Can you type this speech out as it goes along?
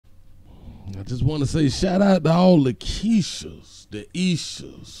I just want to say shout out to all the Keishas, the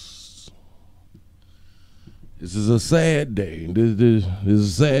Ishas. This is a sad day. This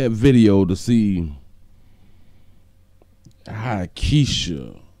is a sad video to see how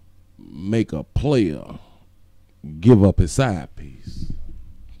Keisha make a player give up his side piece.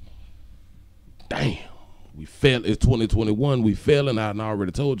 Damn. We failed. It's 2021. We failing. I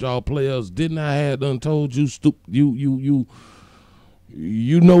already told y'all players. Didn't I have done told you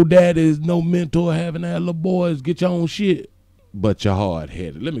you know that is no mentor having that little boys get your own shit, but you're hard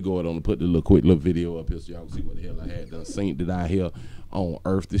headed. Let me go ahead on and put the quick little video up here so y'all can see what the hell I had done seen that I hear on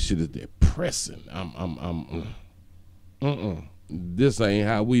earth. This shit is depressing. This ain't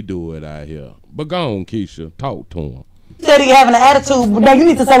how we do it out here. But go on, Keisha, talk to him. Said he having an attitude, but now you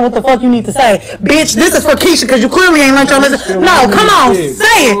need to say what the fuck you need to say. Bitch, this is for Keisha because you clearly ain't learned your lesson. No, come on,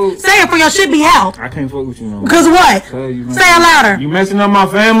 say it. Say it for your shit be out. I can't fuck with you no more. Because what? Say it louder. You messing up my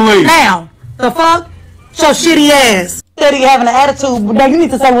family. Now, the fuck? Your shitty ass. Said he having an attitude, but now you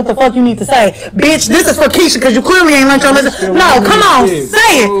need to say what the fuck you need to say. Bitch, this is for Keisha because you clearly ain't learned your lesson. No, come on,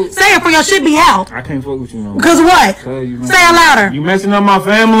 say it. Say it for your shit be out. I can't fuck with you no more. Because what? Say it louder. You messing up my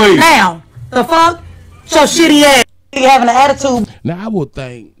family. Now, the fuck? Your shitty ass. He having an attitude. Now I would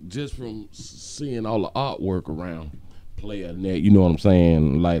think just from seeing all the artwork around player net, you know what I'm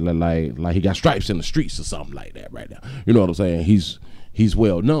saying, like he got stripes in the streets or something like that right now. You know what I'm saying? He's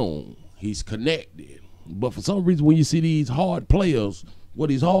well known. He's connected. But for some reason, when you see these hard players,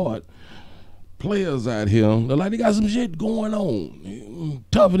 these hard players out here, they're like they got some shit going on.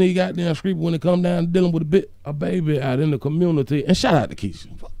 Tough and he got down street when it come down dealing with a baby out in the community. And shout out to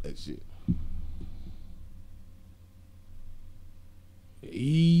Keisha. Fuck that shit.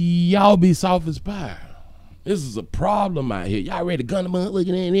 Y'all be soft as pie. This is a problem out here. Y'all ready to gun them up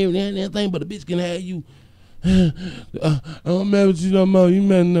looking at everything, but a bitch can have you. I don't mess with you no more. You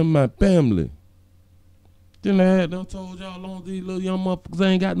messing up my family. Then I had done told y'all long these little young motherfuckers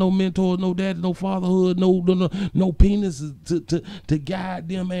ain't got no mentors, no daddy, no fatherhood, no penises to guide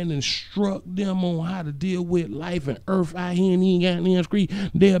them and instruct them on how to deal with life and earth out here and he ain't got any street.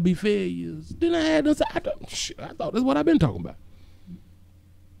 They'll be failures. Then I had done say, I thought that's what I've been talking about.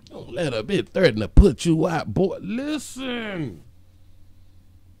 Don't let a bitch threaten to put you out, boy. Listen.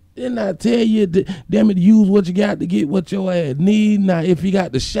 Didn't I tell you, damn it, use what you got to get what your ass need? Now, if you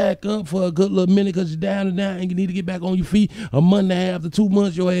got to shack up for a good little minute because you're down and down and you need to get back on your feet, a month and a half to 2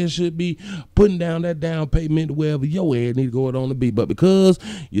 months, your ass should be putting down that down payment to wherever your ass need to go on to be. But because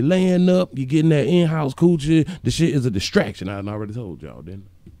you're laying up, you're getting that in-house coochie, the shit is a distraction. I already told y'all, didn't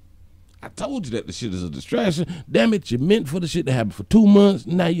I told you that the shit is a distraction. Damn it, you meant for the shit to happen for 2 months.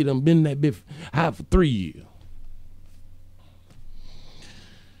 Now you done been that bitch high for 3 years.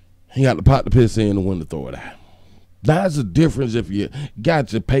 You got the pot to piss in and when to throw it out. That's the difference if you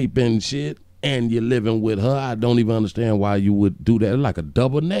got your paper and shit and you're living with her. I don't even understand why you would do that. It's like a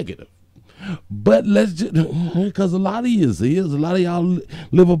double negative. But let's just, because a lot of y'all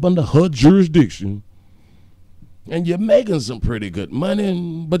live up under her jurisdiction. And you're making some pretty good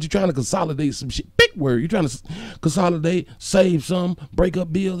money, but you're trying to consolidate some shit. Big word. You're trying to consolidate, save some, break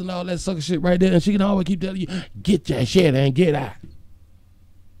up bills and all that sucker shit right there. And she can always keep telling you, get your shit and get out.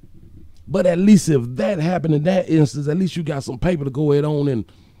 But at least if that happened in that instance, at least you got some paper to go ahead on and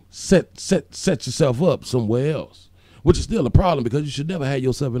set yourself up somewhere else. Which is still a problem because you should never have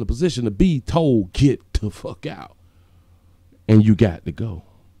yourself in a position to be told, get the fuck out. And you got to go.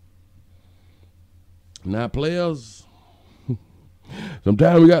 Now, players,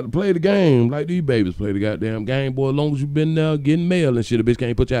 sometimes we got to play the game like these babies play the goddamn game, boy. As long as you been there getting mail and shit, a bitch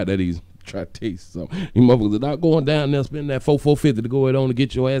can't put you out that easy. Try to taste something. You motherfuckers are not going down there spending that $450 to go ahead on to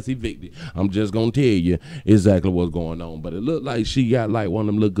get your ass evicted. I'm just going to tell you exactly what's going on. But it looked like she got like one of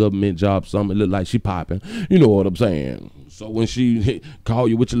them little government jobs, something. It looked like she popping. You know what I'm saying? So when she call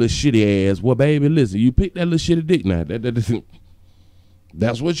you with your little shitty ass, well, baby, listen, you picked that little shitty dick now.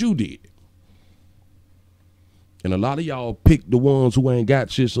 That's what you did. And a lot of y'all pick the ones who ain't got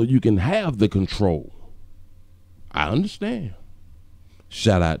shit so you can have the control. I understand.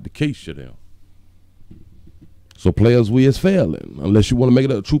 Shout out to Keisha now. So players, we is failing. Unless you want to make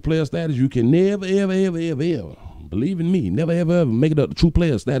it up to true player status, you can never, ever, believe in me, never, ever make it up to true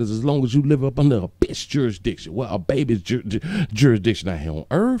player status as long as you live up under a bitch jurisdiction. Well, a baby's jurisdiction out here on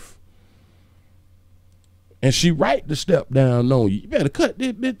earth. And she right to step down on you. You better cut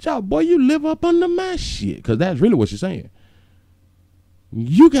this bitch out, boy. You live up under my shit. Because that's really what she's saying.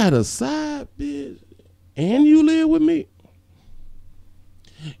 You got a side bitch and you live with me.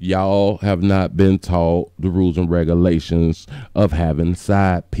 Y'all have not been taught the rules and regulations of having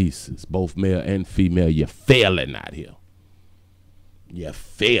side pieces, both male and female. You're failing out here. You're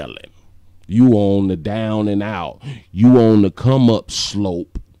failing. You on the down and out. You on the come up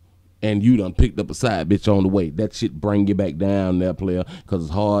slope. And you done picked up a side bitch on the way. That shit bring you back down there, player, because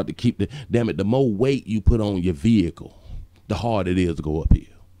it's hard to keep the, damn it, the more weight you put on your vehicle, the harder it is to go uphill.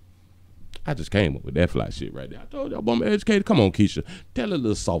 I just came up with that fly shit right there. I told y'all, I'm educated. Come on, Keisha. Tell a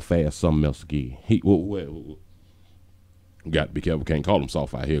little soft ass something else again. You got to be careful. Can't call him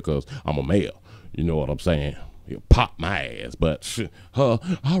soft out here because I'm a male. You know what I'm saying? He'll pop my ass, but all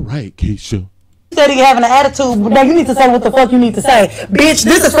right, Keisha. Steady having an attitude. Now you need to say what the fuck you need to say. Bitch,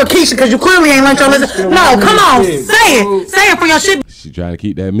 this is for Keisha because you clearly ain't learned your lesson. No, come on, say it. Say it for your shit. She trying to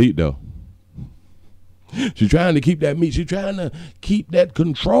keep that meat though. She trying to keep that meat. She trying to keep that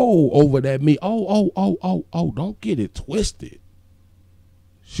control over that meat. Oh, don't get it twisted.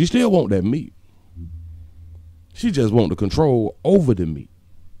 She still want that meat. She just want the control over the meat.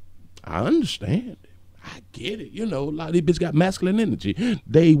 I understand. I get it. You know, a lot of these bitches got masculine energy.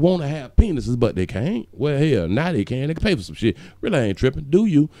 They want to have penises, but they can't. Well, hell, now they can. They can pay for some shit. Really ain't tripping, do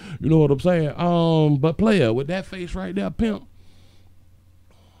you? You know what I'm saying? But player, with that face right there, pimp,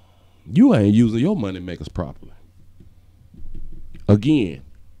 you ain't using your money makers properly. Again,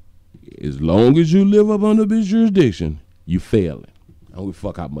 as long as you live up under this jurisdiction, you failing. I don't give a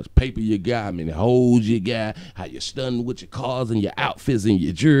fuck how much paper you got, how many holes you got, how you stunning with your cars and your outfits and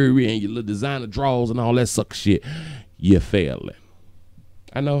your jewelry and your little designer drawers and all that sucker shit. You're failing.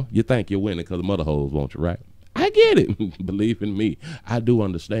 I know you think you're winning because the mother hoes want you, right? I get it. Believe in me. I do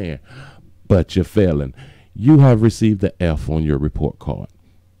understand. But you're failing. You have received the F on your report card.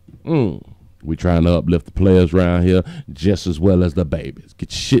 We trying to uplift the players around here just as well as the babies.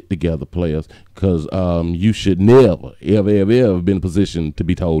 Get your shit together, players, because you should never, ever be in a position to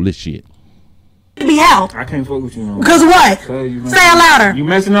be told this shit. Be out. I can't fuck with you no more. Because what? Say it louder. You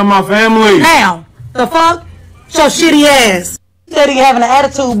messing up my family. Now, the fuck? Your shitty ass. Steady having an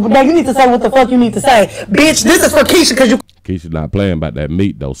attitude. Now you need to say what the fuck you need to say. Bitch, this is for Keisha because you... Keisha not playing about that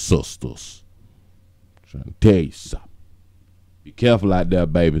meat, though, sisters. I'm trying to tell you something. Be careful out there,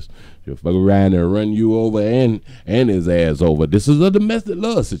 babies. She'll fuck around and run you over and his ass over. This is a domestic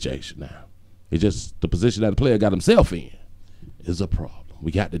love situation now. It's just the position that the player got himself in is a problem.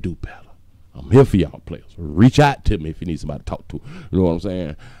 We got to do better. I'm here for y'all players. Reach out to me if you need somebody to talk to. You know what I'm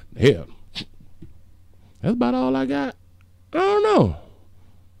saying? Hell, that's about all I got. I don't know.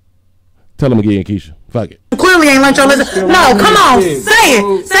 Tell them again, Keisha. Fuck it. You clearly ain't learned your lesson. No, come on. Say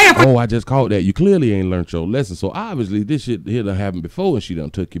it. Say it. Oh, I just caught that. You clearly ain't learned your lesson. So obviously this shit here done happened before and she done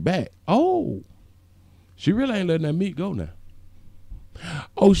took you back. Oh. She really ain't letting that meat go now.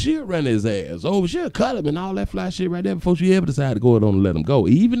 Oh, she'll run his ass. Oh, she'll cut him and all that fly shit right there before she ever decide to go on and let him go.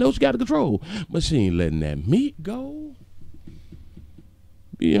 Even though she got the control. But she ain't letting that meat go.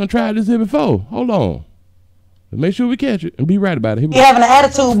 You done tried this here before. Hold on. Make sure we catch it and be right about it. You having an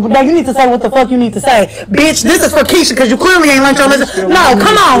attitude. Now you need to say what the fuck you need to say. Bitch, this is for Keisha because you clearly ain't learned your lesson. No,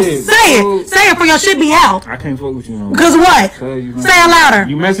 come on. Say it. Say it for your shit be out. I can't fuck with you no more. Because what? Say it louder.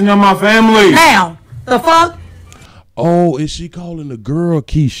 You messing up my family. Now, the fuck? Oh, is she calling the girl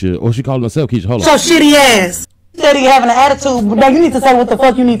Keisha or she calling herself Keisha? Hold on. Your shitty ass. Steady having an attitude. Now you need to say what the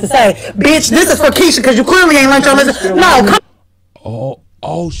fuck you need to say. Bitch, this is for Keisha because you clearly ain't learned your lesson. No, come.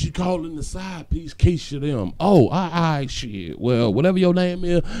 Oh, she calling the side piece Keisha them. Oh, all right, shit. Well, whatever your name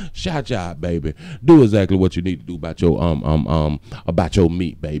is, shout out, baby. Do exactly what you need to do about your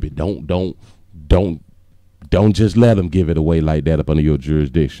meat, baby. Don't just let them give it away like that up under your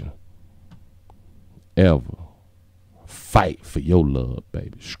jurisdiction. Ever. Fight for your love,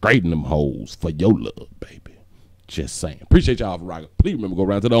 baby. Straighten them hoes for your love, baby. Just saying. Appreciate y'all for rocking. Please remember, go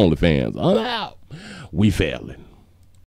around to the OnlyFans. I'm out. We failing.